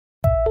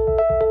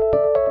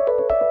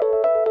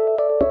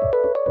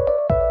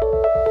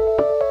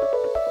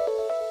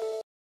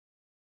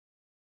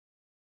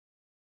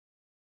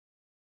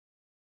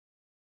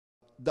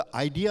The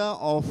idea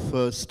of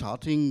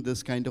starting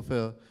this kind of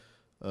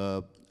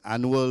a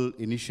annual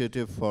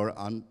initiative for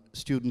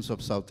students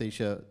of South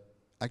Asia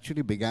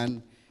actually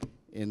began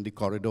in the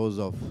corridors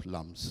of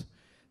LUMS,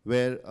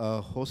 where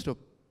a host of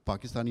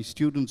Pakistani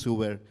students who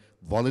were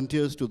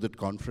volunteers to that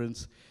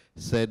conference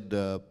said,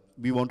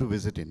 we want to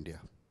visit India.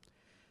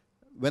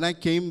 When I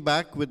came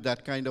back with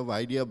that kind of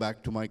idea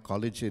back to my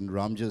college in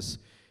Ramjas,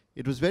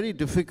 it was very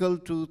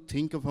difficult to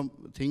think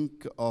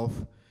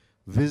of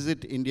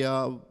visit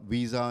India,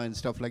 visa and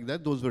stuff like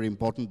that. Those were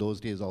important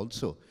those days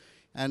also.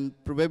 And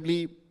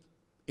probably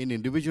in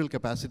individual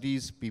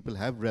capacities, people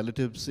have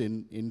relatives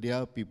in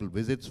India, people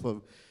visits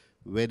for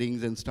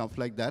weddings and stuff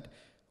like that.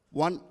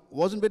 One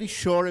wasn't very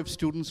sure if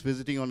students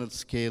visiting on a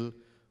scale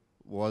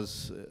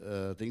was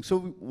a thing. So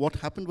what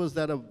happened was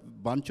that a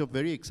bunch of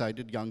very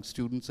excited young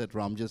students at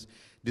Ramjas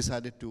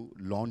decided to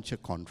launch a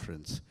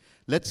conference.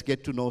 Let's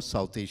get to know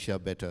South Asia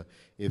better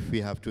if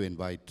we have to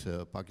invite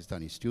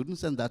Pakistani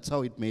students, and that's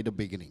how it made a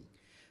beginning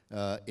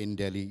in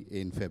Delhi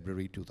in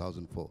February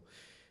 2004.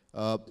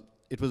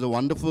 It was a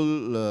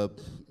wonderful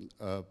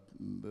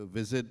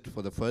visit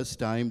for the first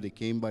time. They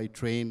came by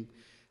train,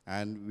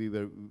 and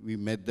we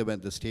met them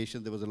at the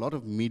station. There was a lot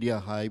of media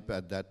hype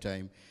at that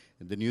time.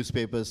 The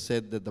newspapers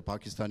said that the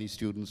Pakistani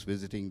students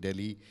visiting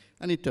Delhi,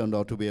 and it turned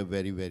out to be a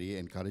very, very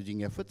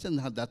encouraging effort, and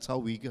that's how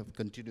we are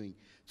continuing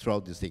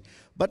throughout this thing.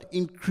 But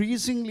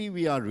increasingly,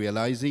 we are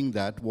realizing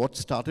that what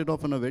started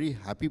off on a very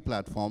happy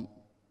platform,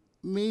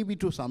 maybe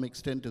to some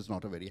extent is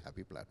not a very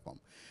happy platform,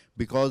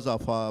 because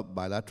of our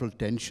bilateral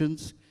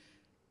tensions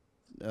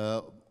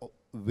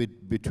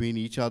between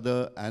each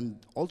other,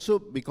 and also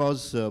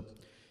because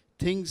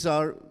things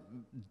are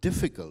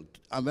difficult.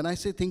 And when I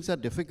say things are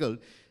difficult,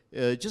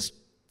 just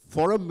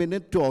for a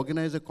minute to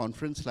organize a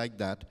conference like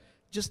that,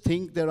 just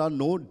think there are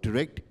no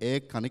direct air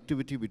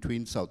connectivity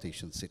between South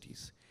Asian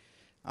cities.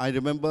 I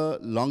remember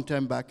a long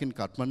time back in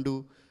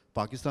Kathmandu,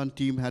 Pakistan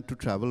team had to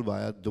travel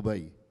via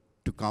Dubai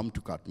to come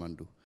to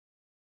Kathmandu.